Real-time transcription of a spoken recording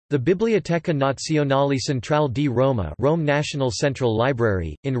The Biblioteca Nazionale Centrale di Roma, Rome National Central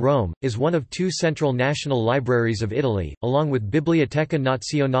Library, in Rome, is one of two central national libraries of Italy, along with Biblioteca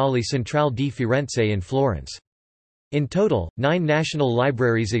Nazionale Centrale di Firenze in Florence. In total, 9 national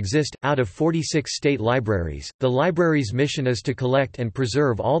libraries exist, out of 46 state libraries. The library's mission is to collect and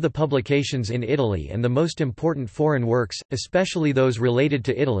preserve all the publications in Italy and the most important foreign works, especially those related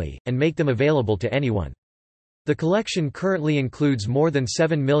to Italy, and make them available to anyone. The collection currently includes more than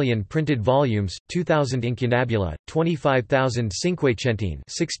 7 million printed volumes, 2,000 incunabula, 25,000 cinquecentine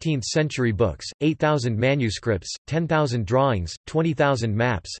 16th-century books, 8,000 manuscripts, 10,000 drawings, 20,000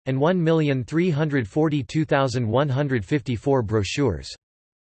 maps, and 1,342,154 brochures.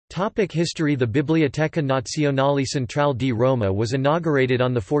 History. The Biblioteca Nazionale Centrale di Roma was inaugurated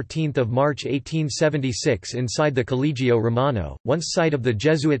on 14 March 1876 inside the Collegio Romano, once site of the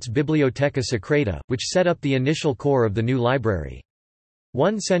Jesuits' Biblioteca Secreta, which set up the initial core of the new library.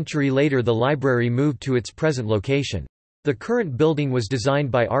 1 century later the library moved to its present location. The current building was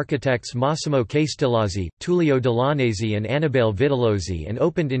designed by architects Massimo Castellazzi, Tullio Delanesi and Annibale Vitellozzi and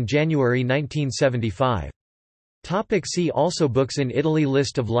opened in January 1975. See also Books in Italy.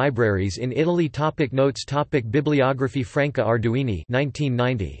 List of libraries in Italy. Notes. Bibliography. Franca Arduini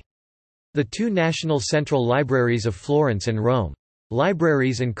 1990. The two national central libraries of Florence and Rome.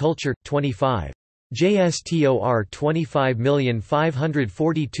 Libraries and Culture, 25. JSTOR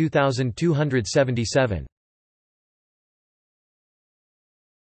 25542277.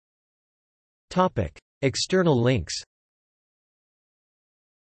 External links.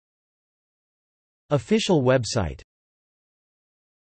 Official website.